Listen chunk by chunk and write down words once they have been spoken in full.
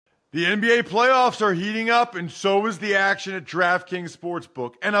The NBA playoffs are heating up, and so is the action at DraftKings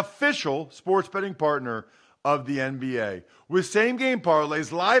Sportsbook, an official sports betting partner of the NBA. With same-game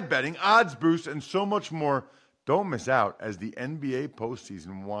parlays, live betting, odds boosts, and so much more, don't miss out as the NBA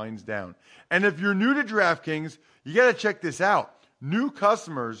postseason winds down. And if you're new to DraftKings, you got to check this out. New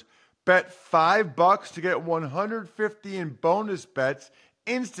customers bet $5 to get $150 in bonus bets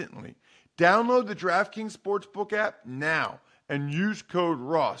instantly. Download the DraftKings Sportsbook app now and use code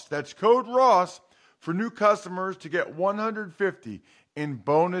ROSS. That's code ROSS for new customers to get $150 in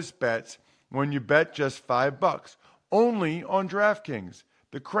bonus bets when you bet just $5. Only on DraftKings.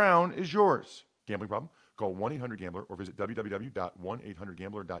 The crown is yours. Gambling problem? Call 1-800-GAMBLER or visit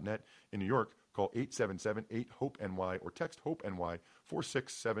www.1800gambler.net. In New York, call 877-8-HOPE-NY or text HOPE-NY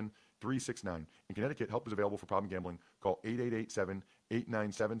 467-369. In Connecticut, help is available for problem gambling. Call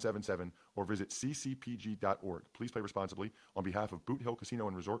 888-7-897-7777 or visit ccpg.org. Please play responsibly on behalf of Boot Hill Casino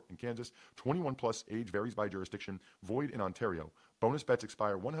and Resort in Kansas. 21 plus, age varies by jurisdiction. Void in Ontario. Bonus bets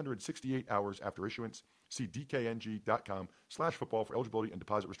expire 168 hours after issuance. See dkng.com/football for eligibility and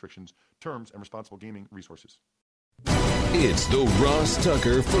deposit restrictions, terms, and responsible gaming resources. It's the Ross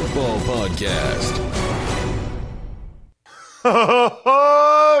Tucker Football Podcast.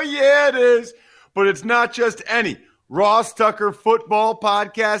 Oh, yeah, it is. But it's not just any Ross Tucker Football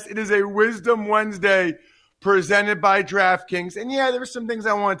Podcast. It is a Wisdom Wednesday presented by DraftKings. And yeah, there's some things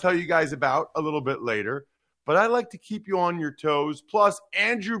I want to tell you guys about a little bit later. But I like to keep you on your toes. Plus,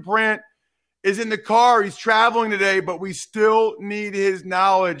 Andrew Brandt is in the car. He's traveling today, but we still need his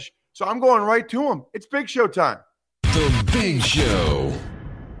knowledge. So I'm going right to him. It's Big Show time. The Big Show.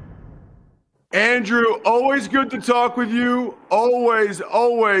 Andrew, always good to talk with you. Always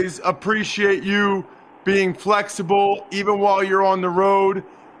appreciate you being flexible, even while you're on the road.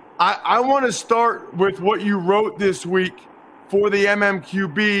 I want to start with what you wrote this week for the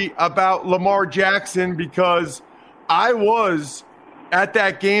MMQB about Lamar Jackson, because I was at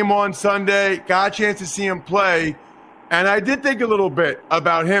that game on Sunday, got a chance to see him play, and I did think a little bit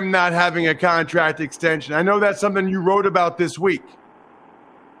about him not having a contract extension. I know that's something you wrote about this week.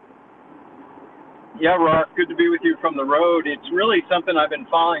 Yeah, Ross, good to be with you from the road. It's really something I've been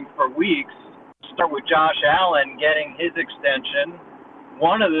following for weeks. Start with Josh Allen getting his extension,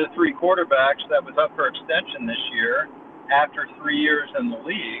 one of the three quarterbacks that was up for extension this year after 3 years in the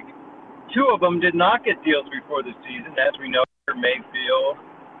league. Two of them did not get deals before the season, as we know, Mayfield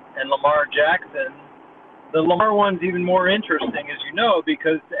and Lamar Jackson. The Lamar one's even more interesting, as you know,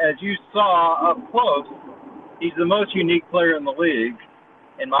 because as you saw up close, he's the most unique player in the league,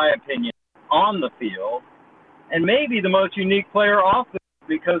 in my opinion, on the field, and maybe the most unique player off the field,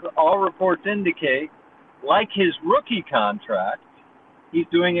 because all reports indicate, like his rookie contract, he's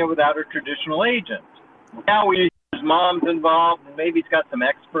doing it without a traditional agent. Now his mom's involved, and maybe he's got some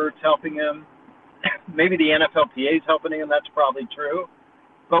experts helping him. Maybe the NFLPA is helping him. That's probably true.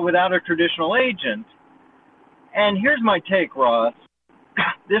 But without a traditional agent. And here's my take, Ross.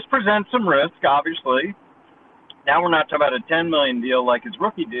 This presents some risk, obviously. Now we're not talking about a $10 million deal like his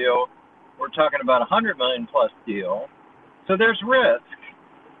rookie deal. We're talking about a $100 million plus deal. So there's risk.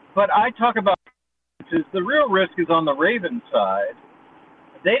 But I talk about the real risk is on the Ravens side.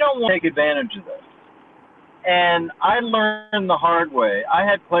 They don't want to take advantage of this. And I learned the hard way. I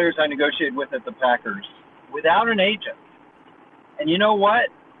had players I negotiated with at the Packers without an agent. And you know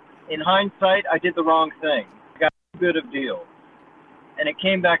what? In hindsight, I did the wrong thing. I got too good of deals. And it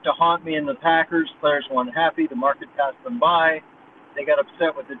came back to haunt me in the Packers. Players weren't happy. The market passed them by. They got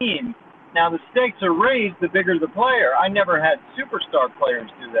upset with the team. Now the stakes are raised the bigger the player. I never had superstar players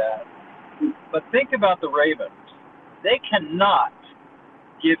do that. But think about the Ravens. They cannot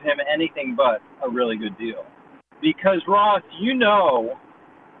give him anything but a really good deal. Because, Ross, you know,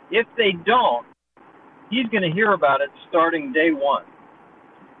 if they don't, he's going to hear about it starting day one.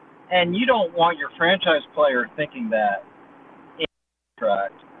 And you don't want your franchise player thinking that in the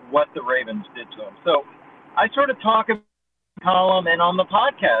contract, what the Ravens did to him. So I sort of talk about the column and on the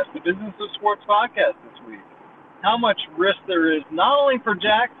podcast, the Business of Sports podcast this week, how much risk there is not only for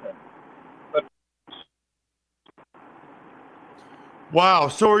Jackson, but Wow.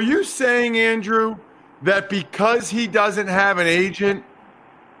 So are you saying, Andrew, that because he doesn't have an agent,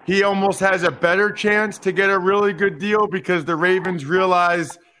 he almost has a better chance to get a really good deal because the Ravens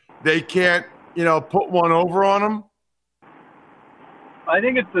realize they can't, put one over on him? I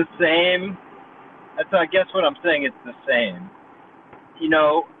think it's the same. I guess what I'm saying, it's the same.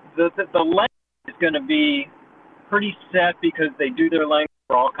 The length is going to be pretty set because they do their length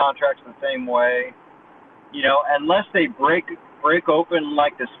for all contracts the same way. Unless they break open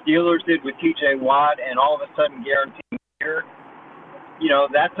like the Steelers did with T.J. Watt and all of a sudden guarantee a year,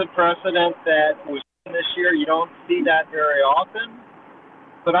 That's a precedent that was this year. You don't see that very often.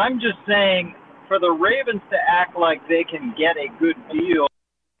 But I'm just saying, for the Ravens to act like they can get a good deal,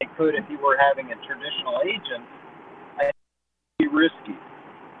 they could if you were having a traditional agent, I think it would be risky.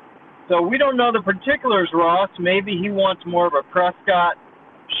 So we don't know the particulars, Ross. Maybe he wants more of a Prescott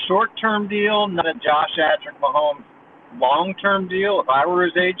short-term deal, not a Josh Mahomes long-term deal. If I were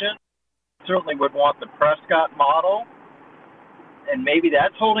his agent, I certainly would want the Prescott model, and maybe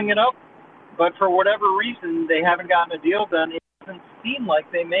that's holding it up. But for whatever reason, they haven't gotten a deal done. It doesn't seem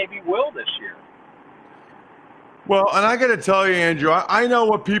like they maybe will this year. Well, and I got to tell you, Andrew, I know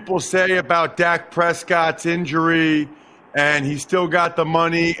what people say about Dak Prescott's injury, and he's still got the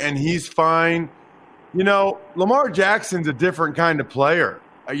money, and he's fine. Lamar Jackson's a different kind of player.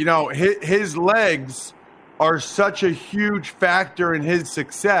 His legs are such a huge factor in his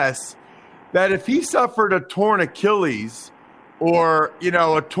success that if he suffered a torn Achilles or,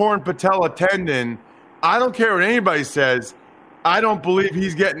 a torn patella tendon, I don't care what anybody says, I don't believe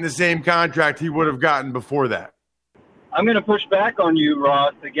he's getting the same contract he would have gotten before that. I'm going to push back on you,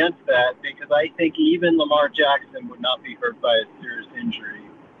 Ross, against that, because I think even Lamar Jackson would not be hurt by a serious injury.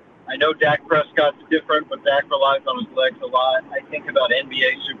 I know Dak Prescott's different, but Dak relies on his legs a lot. I think about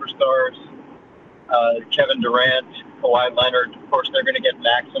NBA superstars, Kevin Durant, Kawhi Leonard. Of course, they're going to get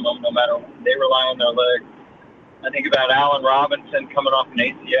maximum no matter what. They rely on their legs. I think about Allen Robinson coming off an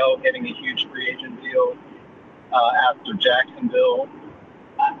ACL, getting a huge free agent deal after Jacksonville.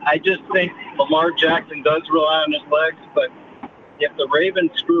 I just think Lamar Jackson does rely on his legs, but if the Ravens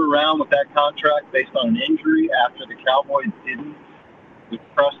screw around with that contract based on an injury after the Cowboys didn't with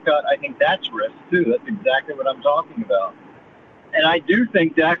Prescott, I think that's risk too. That's exactly what I'm talking about. And I do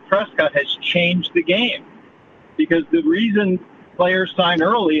think Dak Prescott has changed the game, because the reason players sign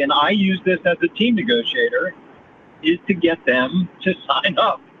early, and I use this as a team negotiator, is to get them to sign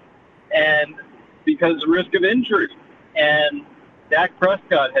up, and because of risk of injury. And Dak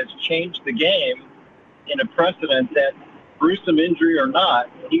Prescott has changed the game in a precedent that, gruesome injury or not,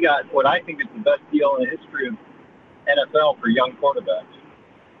 he got what I think is the best deal in the history of NFL for young quarterbacks.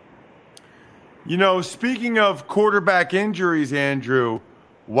 Speaking of quarterback injuries, Andrew,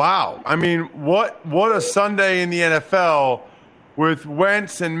 wow. I mean, what a Sunday in the NFL with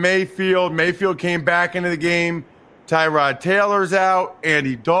Wentz and Mayfield. Mayfield came back into the game. Tyrod Taylor's out.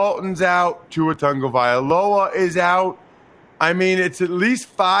 Andy Dalton's out. Tua Tagovailoa is out. I mean, it's at least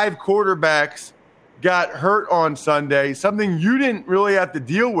 5 quarterbacks got hurt on Sunday, something you didn't really have to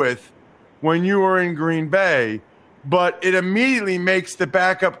deal with when you were in Green Bay. But it immediately makes the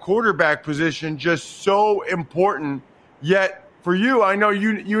backup quarterback position just so important. Yet for you, I know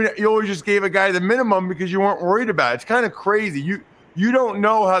you always just gave a guy the minimum because you weren't worried about it. It's kind of crazy. You don't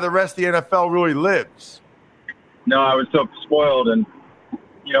know how the rest of the NFL really lives. No, I was so spoiled. And,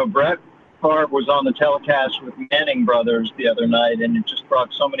 Brett Favre was on the telecast with Manning brothers the other night, and it just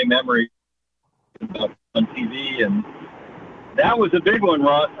brought so many memories on TV. And that was a big one,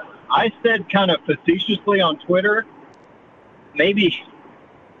 Ross. I said kind of facetiously on Twitter, maybe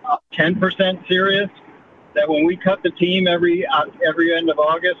 10% serious, that when we cut the team every end of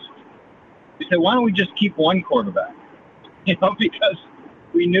August, we said, why don't we just keep one quarterback? Because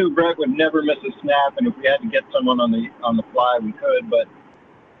we knew Brett would never miss a snap, and if we had to get someone on the fly, we could. But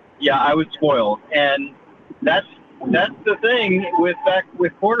yeah, I was spoiled, and that's the thing with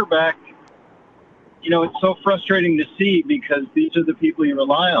quarterback. It's so frustrating to see, because these are the people you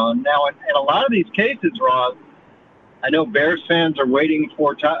rely on. Now, in a lot of these cases, Ross, I know Bears fans are waiting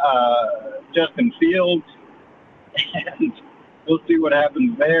for Justin Fields, and we'll see what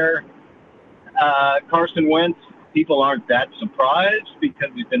happens there. Carson Wentz, people aren't that surprised because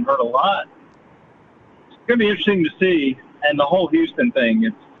he's been hurt a lot. It's going to be interesting to see. And the whole Houston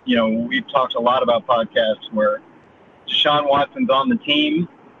thing, we've talked a lot about podcasts where Deshaun Watson's on the team.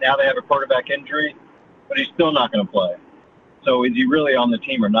 Now they have a quarterback injury, but he's still not going to play. So is he really on the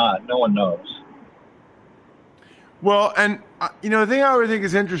team or not? No one knows. Well, and, the thing I always think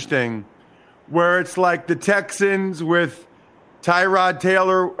is interesting, where it's like the Texans with Tyrod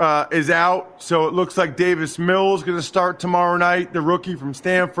Taylor is out, so it looks like Davis Mills is going to start tomorrow night, the rookie from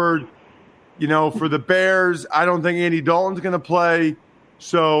Stanford. For the Bears, I don't think Andy Dalton's going to play,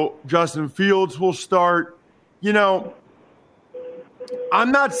 so Justin Fields will start.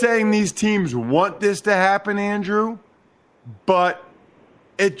 I'm not saying these teams want this to happen, Andrew, but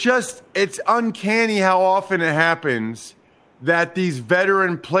it's uncanny how often it happens that these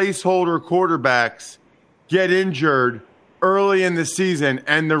veteran placeholder quarterbacks get injured early in the season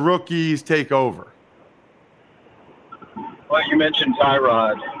and the rookies take over. Well, you mentioned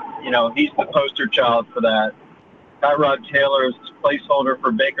Tyrod. He's the poster child for that. Tyrod Taylor's placeholder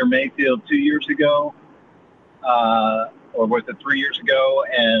for Baker Mayfield 2 years ago, or was it 3 years ago,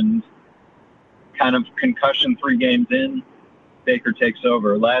 and kind of concussion 3 games in, Baker takes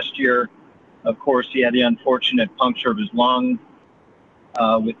over. Last year, of course, he had the unfortunate puncture of his lung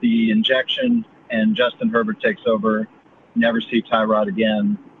with the injection, and Justin Herbert takes over. Never see Tyrod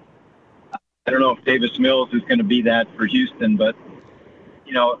again. I don't know if Davis Mills is going to be that for Houston, but,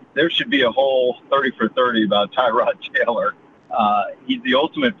 there should be a whole 30 for 30 about Tyrod Taylor. He's the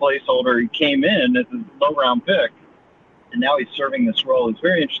ultimate placeholder. He came in as a low-round pick, and now he's serving this role. He's a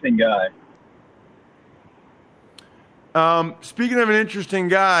very interesting guy. Speaking of an interesting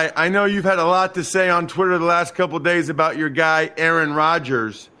guy, I know you've had a lot to say on Twitter the last couple of days about your guy, Aaron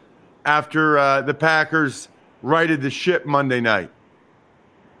Rodgers, after the Packers righted the ship Monday night.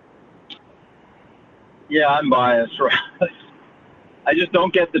 Yeah, I'm biased. I just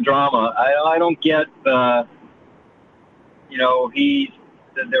don't get the drama. I don't get the,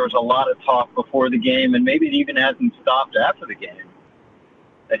 there was a lot of talk before the game, and maybe it even hasn't stopped after the game,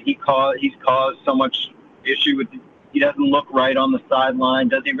 that he's caused so much issue with he doesn't look right on the sideline.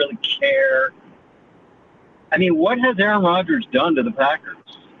 Does he really care? I mean, what has Aaron Rodgers done to the Packers?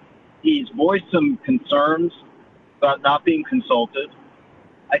 He's voiced some concerns about not being consulted.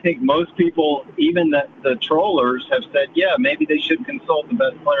 I think most people, even the trollers, have said, yeah, maybe they should consult the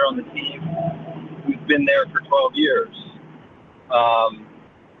best player on the team who's been there for 12 years. But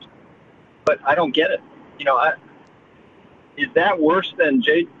I don't get it. Is that worse than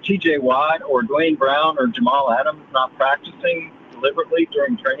T.J. Watt or Dwayne Brown or Jamal Adams not practicing deliberately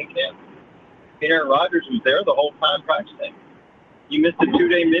during training camp? Aaron Rodgers was there the whole time practicing. He missed a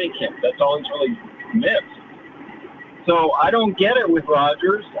 2-day minicamp. That's all he's really missed. So I don't get it with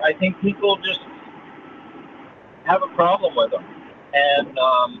Rodgers. I think people just have a problem with him. And,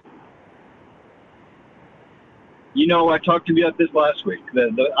 I talked to you about this last week.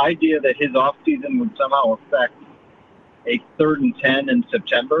 The idea that his offseason would somehow affect a 3rd and 10 in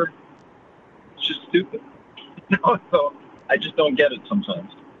September, it's just stupid. So I just don't get it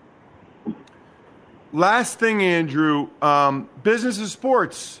sometimes. Last thing, Andrew, business of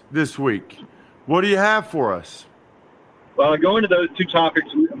sports this week. What do you have for us? Well, I go into those two topics.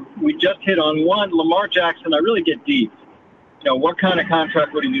 We just hit on one, Lamar Jackson. I really get deep. What kind of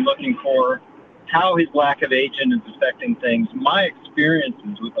contract would he be looking for? How his lack of agent is affecting things. My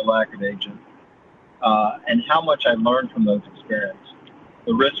experiences with the lack of agent. And how much I learned from those experiences.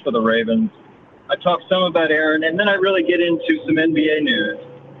 The risk for the Ravens. I talk some about Aaron, and then I really get into some NBA news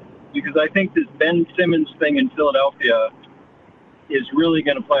because I think this Ben Simmons thing in Philadelphia is really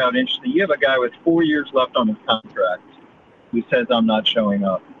going to play out interesting. You have a guy with 4 years left on his contract who says, I'm not showing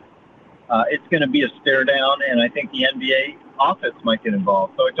up. It's going to be a stare down, and I think the NBA office might get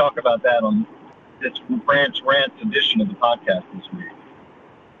involved. So I talk about that on this Brandt Rants edition of the podcast this week.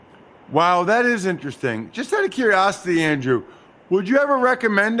 Wow, that is interesting. Just out of curiosity, Andrew, would you ever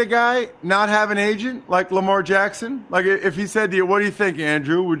recommend a guy not have an agent like Lamar Jackson? Like if he said to you, what do you think,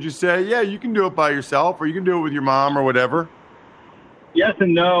 Andrew? Would you say, yeah, you can do it by yourself or you can do it with your mom or whatever? Yes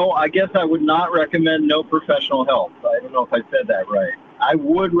and no. I guess I would not recommend no professional help. I don't know if I said that right. I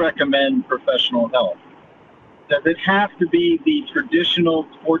would recommend professional help. Does it have to be the traditional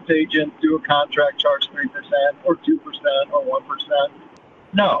sports agent, do a contract, charge 3% or 2% or 1%?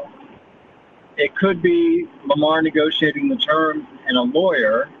 No. It could be Lamar negotiating the terms and a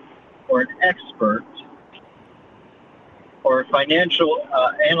lawyer or an expert or a financial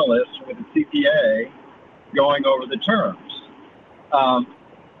analyst with a CPA going over the terms.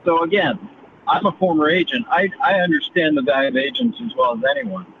 So again, I'm a former agent. I understand the value of agents as well as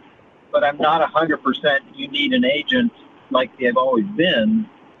anyone, but I'm not 100% you need an agent like they've always been.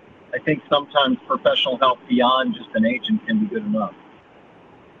 I think sometimes professional help beyond just an agent can be good enough.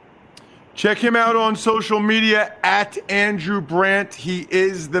 Check him out on social media at Andrew Brandt. He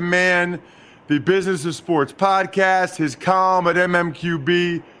is the man. The Business of Sports podcast, his column at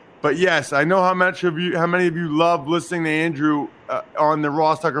MMQB. But yes, I know how many of you love listening to Andrew on the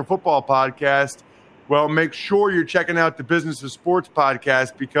Ross Tucker Football Podcast. Well, make sure you're checking out the Business of Sports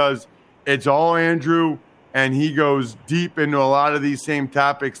podcast because it's all Andrew, and he goes deep into a lot of these same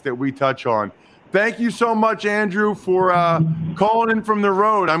topics that we touch on. Thank you so much, Andrew, for calling in from the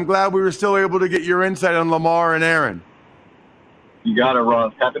road. I'm glad we were still able to get your insight on Lamar and Aaron. You got it,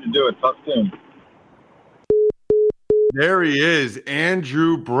 Ross. Happy to do it. Talk soon. There he is,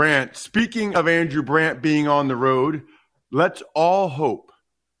 Andrew Brandt. Speaking of Andrew Brandt being on the road, let's all hope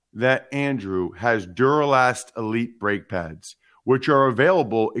that Andrew has Duralast Elite brake pads, which are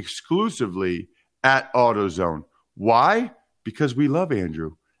available exclusively at AutoZone. Why? Because we love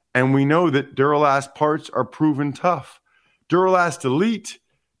Andrew, And we know that Duralast parts are proven tough. Duralast Elite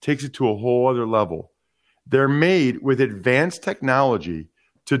takes it to a whole other level. They're made with advanced technology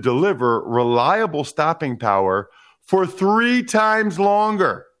to deliver reliable stopping power for 3 times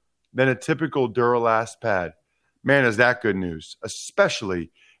longer than a typical Duralast pad. Man, is that good news,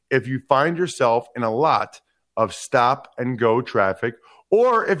 especially if you find yourself in a lot of stop-and-go traffic,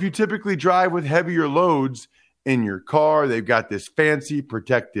 or if you typically drive with heavier loads in your car. They've got this fancy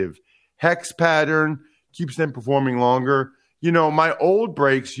protective hex pattern, keeps them performing longer. You know, my old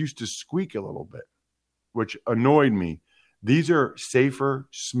brakes used to squeak a little bit, which annoyed me. These are safer,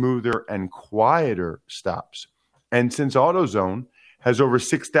 smoother, and quieter stops. And since AutoZone has over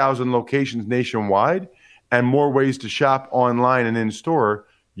 6,000 locations nationwide and more ways to shop online and in-store,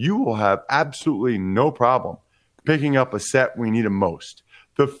 you will have absolutely no problem picking up a set when you need them most.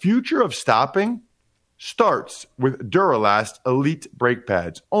 The future of stopping starts with Duralast Elite brake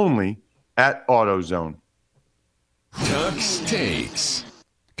pads, only at AutoZone. Tux Takes.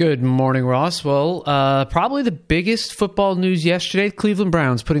 Good morning, Ross. Well, probably the biggest football news yesterday, Cleveland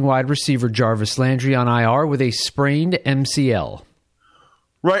Browns putting wide receiver Jarvis Landry on IR with a sprained MCL.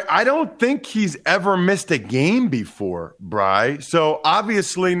 Right. I don't think he's ever missed a game before, Bri. So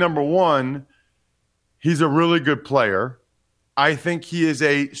obviously, number one, he's a really good player. I think he is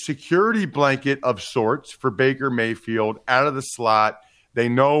a security blanket of sorts for Baker Mayfield out of the slot. They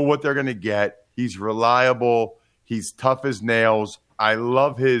know what they're going to get. He's reliable. He's tough as nails. I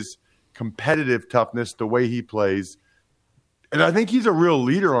love his competitive toughness, the way he plays. And I think he's a real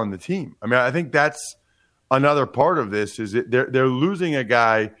leader on the team. I mean, I think that's another part of this is that they're losing a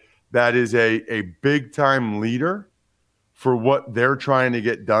guy that is a big-time leader for what they're trying to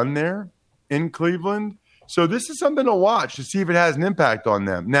get done there in Cleveland. So this is something to watch to see if it has an impact on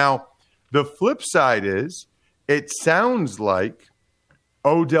them. Now, the flip side is it sounds like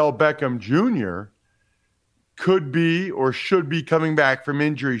Odell Beckham Jr. could be or should be coming back from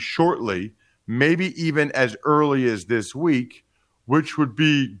injury shortly, maybe even as early as this week, which would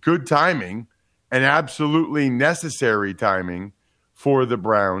be good timing and absolutely necessary timing for the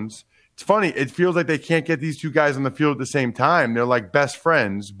Browns. It's funny. It feels like they can't get these two guys on the field at the same time. They're like best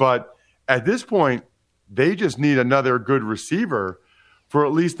friends. But at this point, they just need another good receiver for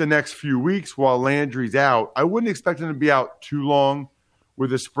at least the next few weeks while Landry's out. I wouldn't expect him to be out too long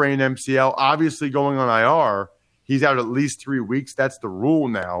with a sprained MCL. Obviously, going on IR, he's out at least 3 weeks. That's the rule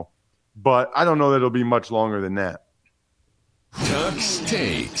now. But I don't know that it'll be much longer than that. Tux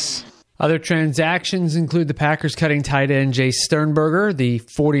Takes. Other transactions include the Packers cutting tight end Jay Sternberger, the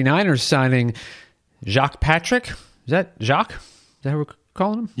 49ers signing Jacques Patrick. Is that Jacques? Is that how we're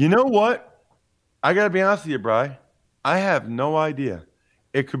calling him? You know what? I got to be honest with you, Bri. I have no idea.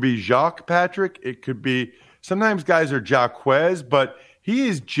 It could be Jacques Patrick. It could be – sometimes guys are Jaquez, but he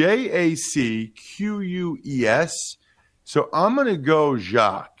is Jacqueus. So I'm going to go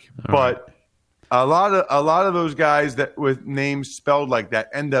Jacques. All but right. a lot of those guys that with names spelled like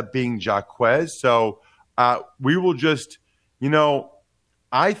that end up being Jaquez. So we will just –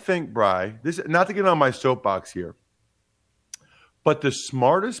 I think, Bri, this not to get on my soapbox here, but the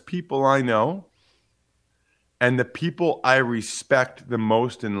smartest people I know – and the people I respect the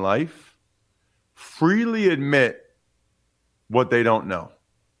most in life freely admit what they don't know.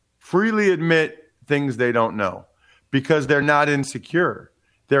 Freely admit things they don't know because they're not insecure.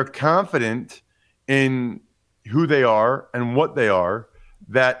 They're confident in who they are and what they are,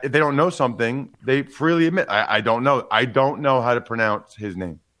 that if they don't know something, they freely admit, I don't know. I don't know how to pronounce his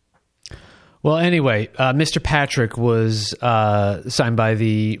name. Well, anyway, Mr. Patrick was signed by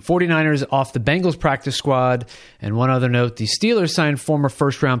the 49ers off the Bengals practice squad. And one other note, the Steelers signed former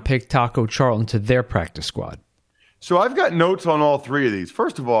first-round pick Taco Charlton to their practice squad. So I've got notes on all three of these.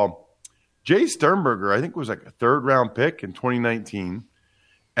 First of all, Jay Sternberger, I think, was like a third-round pick in 2019.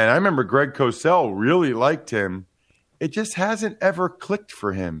 And I remember Greg Cosell really liked him. It just hasn't ever clicked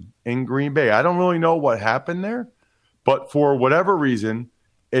for him in Green Bay. I don't really know what happened there. But for whatever reason,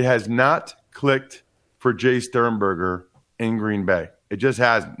 it has not clicked for Jay Sternberger in Green Bay. It just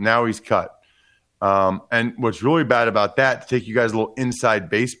hasn't. Now he's cut. And what's really bad about that, to take you guys a little inside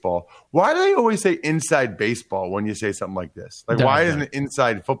baseball, why do they always say inside baseball when you say something like this? Like, why isn't it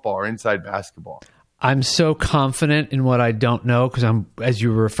inside football or inside basketball? I'm so confident in what I don't know because I'm, as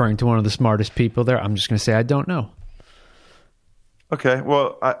you were referring to one of the smartest people there, I'm just going to say I don't know. Okay.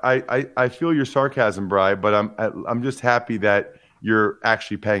 Well, I feel your sarcasm, Bri, but I'm just happy that you're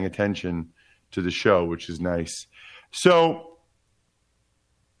actually paying attention to the show, which is nice. So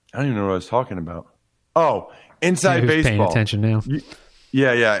I don't even know what I was talking about. Oh, inside baseball. Paying attention now.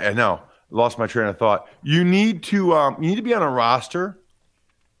 Yeah, I know. Lost my train of thought. You need to be on a roster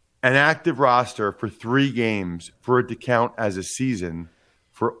an active roster for 3 games for it to count as a season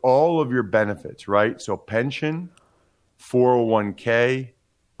for all of your benefits, right? So pension, 401k,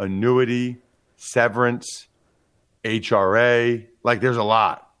 annuity, severance, HRA, like there's a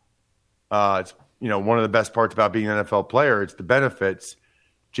lot. It's one of the best parts about being an NFL player. It's the benefits.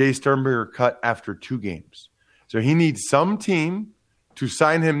 Jay Sternberger cut after 2 games. So he needs some team to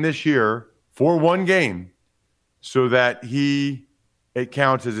sign him this year for 1 game so that it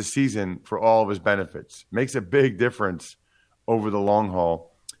counts as a season for all of his benefits. Makes a big difference over the long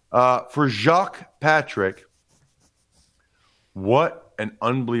haul. For Jacques Patrick, what an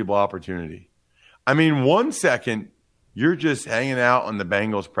unbelievable opportunity. I mean, 1 second, you're just hanging out on the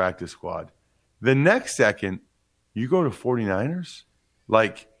Bengals practice squad. The next second, you go to 49ers,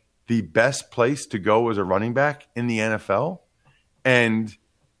 like the best place to go as a running back in the NFL, and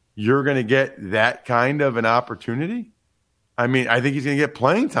you're going to get that kind of an opportunity? I mean, I think he's going to get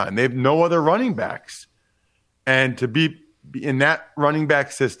playing time. They have no other running backs. And to be in that running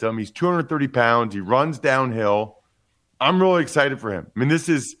back system, he's 230 pounds. He runs downhill. I'm really excited for him. I mean,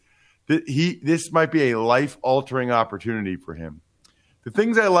 this might be a life-altering opportunity for him. The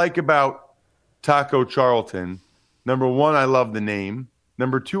things I like about Taco Charlton, number 1, I love the name.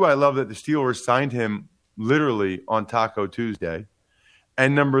 Number 2, I love that the Steelers signed him literally on Taco Tuesday.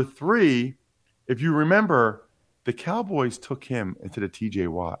 And number 3, if you remember, the Cowboys took him instead of TJ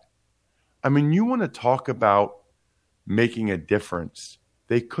Watt. I mean, you want to talk about making a difference.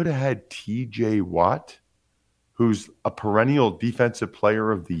 They could have had TJ Watt, who's a perennial defensive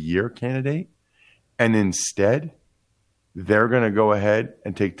player of the year candidate, and instead they're going to go ahead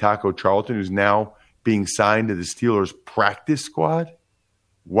and take Taco Charlton, who's now being signed to the Steelers practice squad.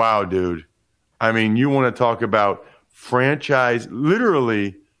 Wow, dude. I mean, you want to talk about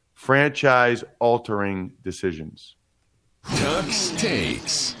literally franchise-altering decisions. Tux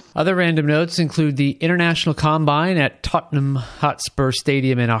Takes. Other random notes include the International Combine at Tottenham Hotspur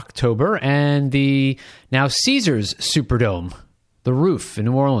Stadium in October and the now Caesars Superdome, the roof in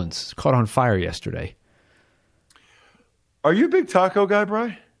New Orleans, caught on fire yesterday. Are you a big taco guy,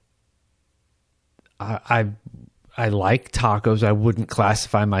 Bri? I like tacos. I wouldn't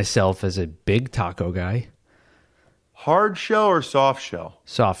classify myself as a big taco guy. Hard shell or soft shell?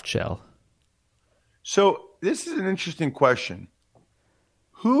 Soft shell. So this is an interesting question.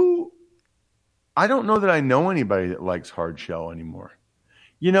 I don't know that I know anybody that likes hard shell anymore.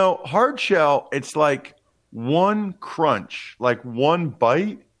 Hard shell, it's like one crunch, like one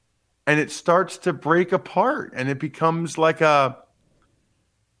bite, and it starts to break apart and it becomes like a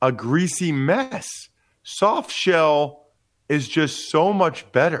greasy mess. Soft shell is just so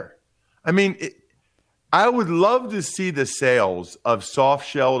much better. I mean, I would love to see the sales of soft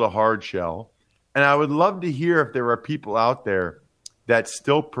shell to hard shell, and I would love to hear if there are people out there that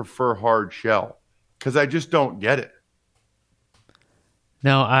still prefer hard shell, because I just don't get it.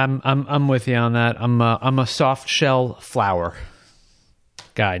 No, I'm with you on that. I'm a soft shell flour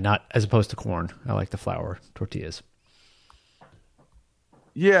guy, not as opposed to corn. I like the flour tortillas.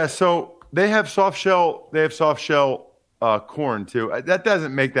 Yeah, so they have soft shell. They have soft shell corn too. That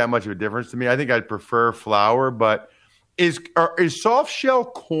doesn't make that much of a difference to me. I think I'd prefer flour, but is soft shell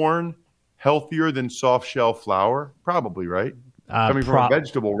corn healthier than soft shell flour? Probably, right? Coming from a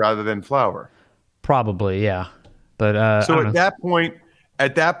vegetable rather than flour. Probably, yeah. But so at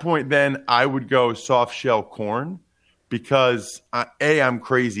that point, then I would go soft shell corn because A, I'm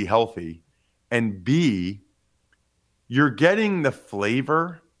crazy healthy, and B, you're getting the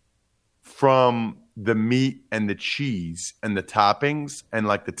flavor from the meat and the cheese and the toppings and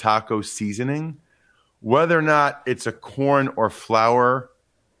like the taco seasoning, whether or not it's a corn or flour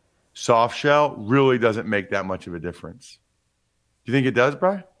soft shell really doesn't make that much of a difference. Do you think it does,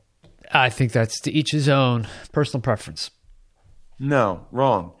 Bri? I think that's to each his own, personal preference. No,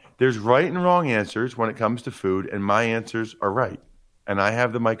 wrong. There's right and wrong answers when it comes to food, and my answers are right. And I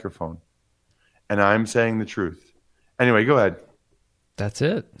have the microphone, and I'm saying the truth. Anyway, go ahead. That's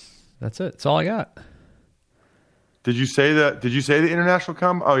it. That's all I got. Did you say the international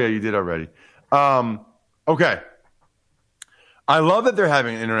Oh yeah, you did already. Okay. I love that they're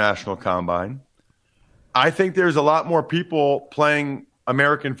having an international combine. I think there's a lot more people playing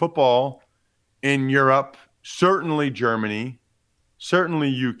American football in Europe, certainly Germany, certainly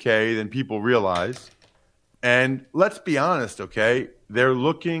UK, than people realize. And let's be honest, okay? They're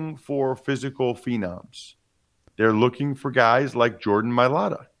looking for physical phenoms. They're looking for guys like Jordan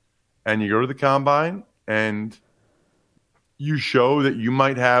Mailata. And you go to the combine and you show that you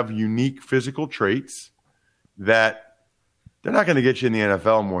might have unique physical traits that they're not going to get you in the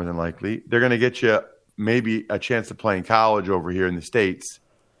NFL more than likely. They're going to get you maybe a chance to play in college over here in the States.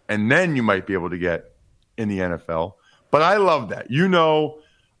 and then you might be able to get in the NFL. But I love that.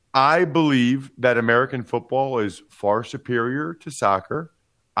 I believe that American football is far superior to soccer.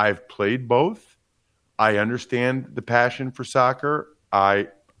 I've played both. I understand the passion for soccer. I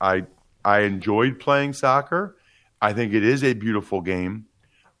enjoyed playing soccer. I think it is a beautiful game.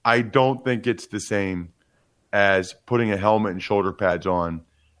 I don't think it's the same as putting a helmet and shoulder pads on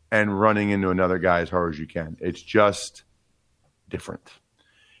and running into another guy as hard as you can. It's just different.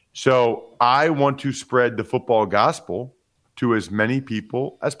 So I want to spread the football gospel to as many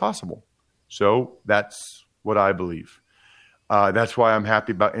people as possible. So that's what I believe. That's why I'm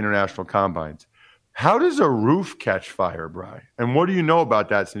happy about international combines. How does a roof catch fire, Bri? And what do you know about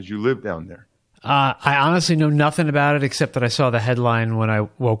that since you live down there? I honestly know nothing about it except that I saw the headline when I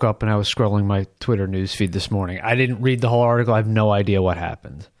woke up and I was scrolling my Twitter news feed this morning. I didn't read the whole article. I have no idea what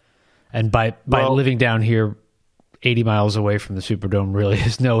happened. And by living down here 80 miles away from the Superdome really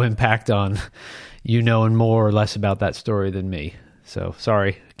has no impact on you knowing more or less about that story than me. So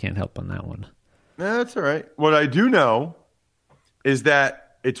sorry, I can't help on that one. That's all right. What I do know is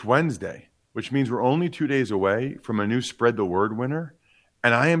that it's Wednesday, which means we're only 2 days away from a new Spread the Word winner.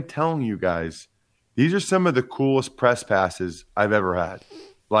 And I am telling you guys, these are some of the coolest press passes I've ever had.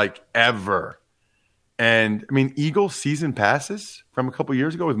 Like, ever. And, I mean, Eagles season passes from a couple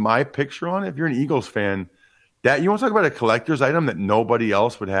years ago with my picture on it. If you're an Eagles fan, you want to talk about a collector's item that nobody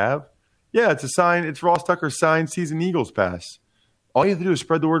else would have? Yeah, it's a sign. It's Ross Tucker's signed season Eagles pass. All you have to do is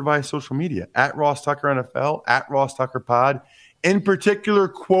spread the word via social media. At Ross Tucker NFL, at Ross Tucker Pod. In particular,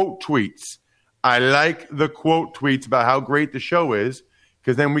 quote tweets. I like the quote tweets about how great the show is,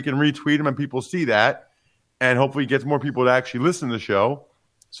 because then we can retweet them and people see that, and hopefully it gets more people to actually listen to the show.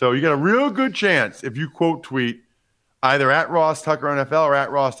 So you got a real good chance if you quote tweet either at Ross Tucker NFL or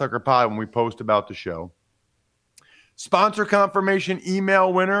at Ross Tucker Pod when we post about the show. Sponsor confirmation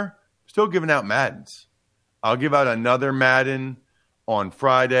email winner, still giving out Maddens. I'll give out another Madden on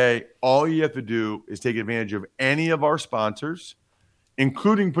Friday. All you have to do is take advantage of any of our sponsors,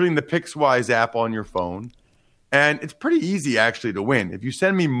 including putting the PicksWise app on your phone. And it's pretty easy, actually, to win. If you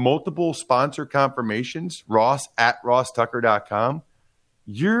send me multiple sponsor confirmations, Ross at RossTucker.com,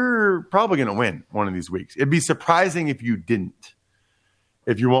 you're probably going to win one of these weeks. It'd be surprising if you didn't,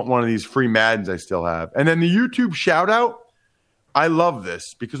 if you want one of these free Maddens I still have. And then the YouTube shout-out, I love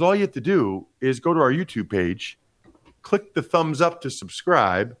this because all you have to do is go to our YouTube page, click the thumbs up to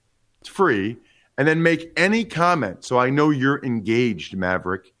subscribe. It's free. And then make any comment so I know you're engaged,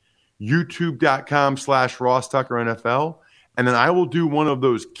 Maverick. YouTube.com/Ross Tucker NFL. And then I will do one of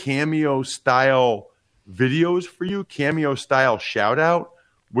those cameo-style videos for you, cameo-style shout-out,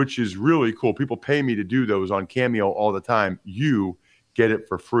 which is really cool. People pay me to do those on Cameo all the time. You get it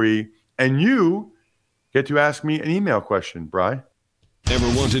for free. And you get to ask me an email question, Bri.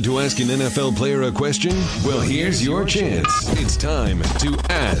 Ever wanted to ask an NFL player a question? Well, here's your chance. It's time to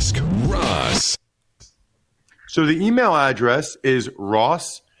Ask Ross. So the email address is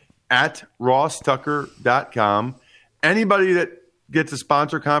Ross at RossTucker.com. Anybody that gets a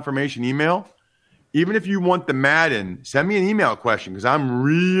sponsor confirmation email, even if you want the Madden, send me an email question because I'm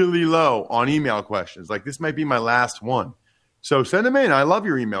really low on email questions. Like, this might be my last one. So send them in. I love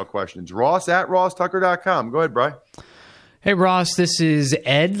your email questions. Ross at RossTucker.com. Go ahead, Bri. Hey, Ross, this is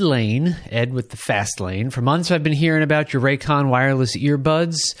Ed Lane, Ed with the fast lane. For months, I've been hearing about your Raycon wireless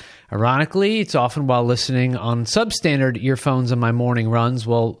earbuds. Ironically, it's often while listening on substandard earphones on my morning runs.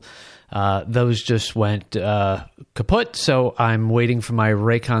 Well, those just went kaput, so I'm waiting for my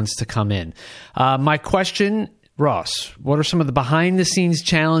Raycons to come in. My question, Ross, what are some of the behind-the-scenes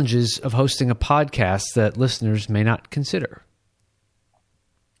challenges of hosting a podcast that listeners may not consider?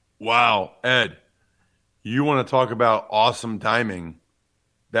 Wow, Ed. You want to talk about awesome timing.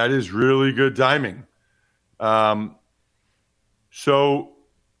 That is really good timing. So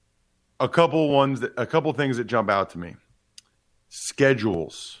a couple things that jump out to me.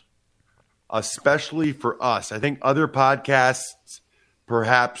 Schedules, especially for us. I think other podcasts,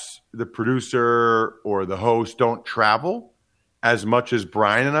 perhaps the producer or the host don't travel as much as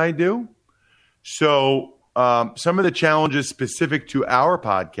Brian and I do. So some of the challenges specific to our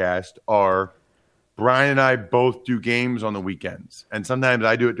podcast are Brian and I both do games on the weekends, and sometimes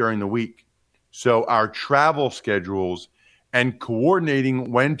I do it during the week. So our travel schedules and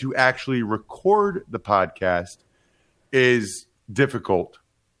coordinating when to actually record the podcast is difficult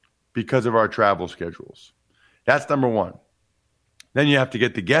because of our travel schedules. That's number one. Then you have to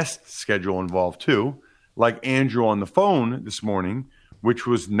get the guest schedule involved too, like Andrew on the phone this morning, which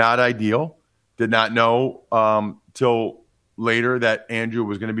was not ideal. Did not know till later that Andrew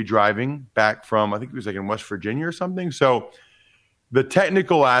was going to be driving back from, I think it was like in West Virginia or something. So The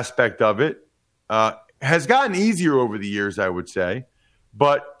technical aspect of it has gotten easier over the years, I would say,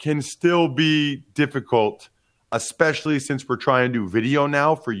 but can still be difficult, especially since we're trying to do video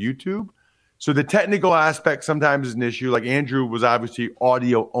now for YouTube. So the technical aspect sometimes is an issue. Like Andrew was obviously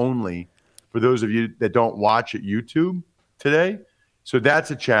audio only for those of you that don't watch at YouTube today. So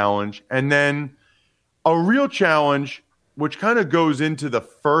that's a challenge. And then a real challenge, which kind of goes into the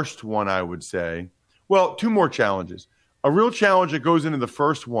first one, I would say. Well, two more challenges. A real challenge that goes into the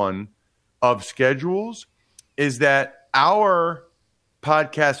first one of schedules is that our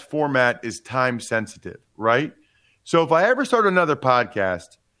podcast format is time sensitive, right? So if I ever start another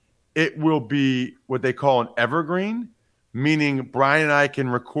podcast, it will be what they call an evergreen, meaning Brian and I can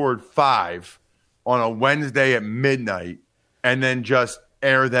record 5 on a Wednesday at midnight and then just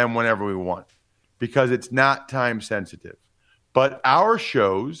air them whenever we want because it's not time sensitive. But our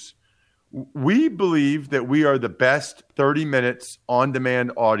shows, we believe that we are the best 30 minutes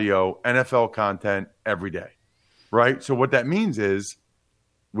on-demand audio NFL content every day, right? So what that means is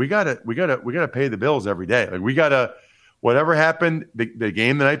we gotta pay the bills every day. Like we gotta, whatever happened, the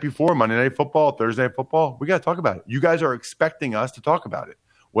game the night before, Monday Night Football, Thursday Night Football, we gotta talk about it. You guys are expecting us to talk about it.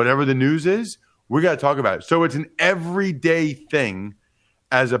 Whatever the news is, we gotta talk about it. So it's an everyday thing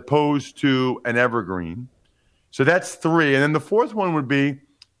as opposed to an evergreen. So that's 3. And then the fourth one would be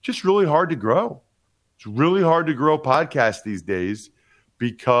just really hard to grow. It's really hard to grow podcasts these days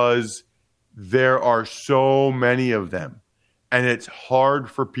because there are so many of them. And it's hard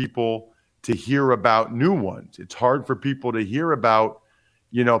for people to hear about new ones. It's hard for people to hear about,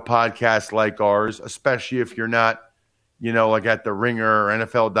 podcasts like ours, especially if you're not, like at The Ringer or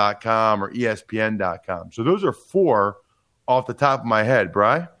NFL.com or ESPN.com. So those are 4 off the top of my head,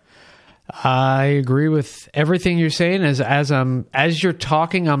 Bri. I agree with everything you're saying. As you're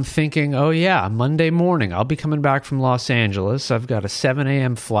talking, I'm thinking, oh yeah, Monday morning, I'll be coming back from Los Angeles. I've got a 7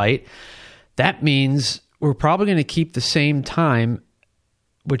 a.m. flight. That means we're probably going to keep the same time,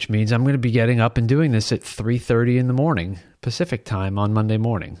 which means I'm going to be getting up and doing this at 3:30 in the morning, Pacific time on Monday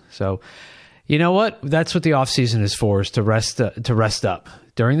morning. So you know what? That's what the off season is for, is to rest up.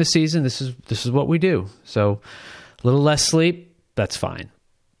 During the season, this is what we do. So a little less sleep, that's fine.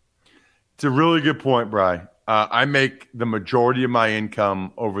 It's a really good point, Bri. I make the majority of my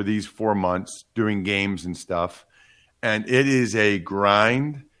income over these 4 months doing games and stuff, and it is a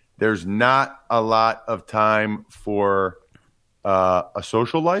grind. There's not a lot of time for a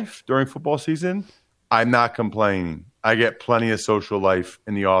social life during football season. I'm not complaining. I get plenty of social life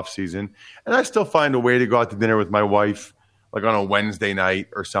in the off season, and I still find a way to go out to dinner with my wife, like on a Wednesday night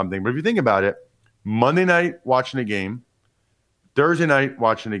or something. But if you think about it, Monday night watching a game, Thursday night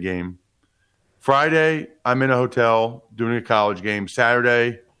watching a game, Friday, I'm in a hotel doing a college game.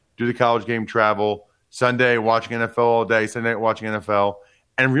 Saturday, do the college game, travel. Sunday, watching NFL all day. Sunday night, watching NFL.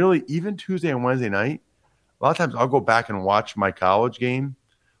 And really, even Tuesday and Wednesday night, a lot of times I'll go back and watch my college game.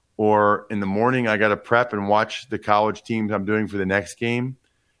 Or in the morning, I got to prep and watch the college teams I'm doing for the next game.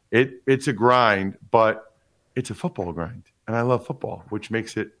 It's a grind, but it's a football grind. And I love football, which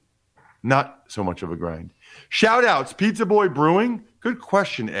makes it not so much of a grind. Shout outs, Pizza Boy Brewing. Good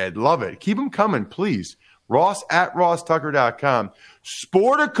question, Ed. Love it. Keep them coming, please. Ross at RossTucker.com.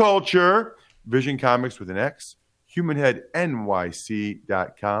 Sporticulture, Vision Comics with an X.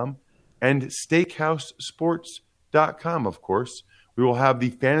 HumanHeadNYC.com. And SteakhouseSports.com, of course. We will have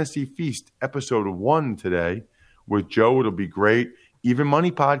the Fantasy Feast episode 1 today with Joe. It'll be great. Even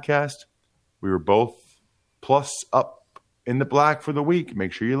Money podcast. We were both plus up in the black for the week.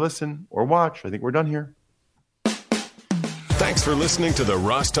 Make sure you listen or watch. I think we're done here. Thanks for listening to the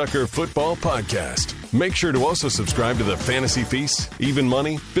Ross Tucker Football Podcast. Make sure to also subscribe to the Fantasy Feast, Even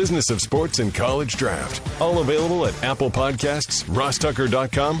Money, Business of Sports, and College Draft. All available at Apple Podcasts,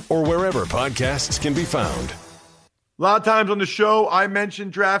 RossTucker.com, or wherever podcasts can be found. A lot of times on the show, I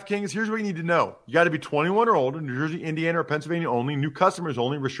mentioned DraftKings. Here's what you need to know. You got to be 21 or older, New Jersey, Indiana, or Pennsylvania only. New customers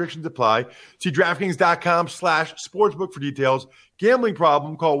only. Restrictions apply. See DraftKings.com/sportsbook for details. Gambling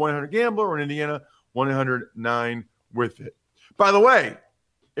problem, call 1-800-GAMBLER, or in Indiana, 1-800-9-WITH-IT. By the way,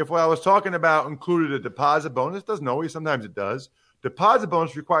 if what I was talking about included a deposit bonus, doesn't always, sometimes it does. Deposit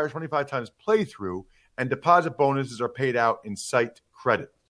bonus requires 25 times playthrough, and deposit bonuses are paid out in site credit.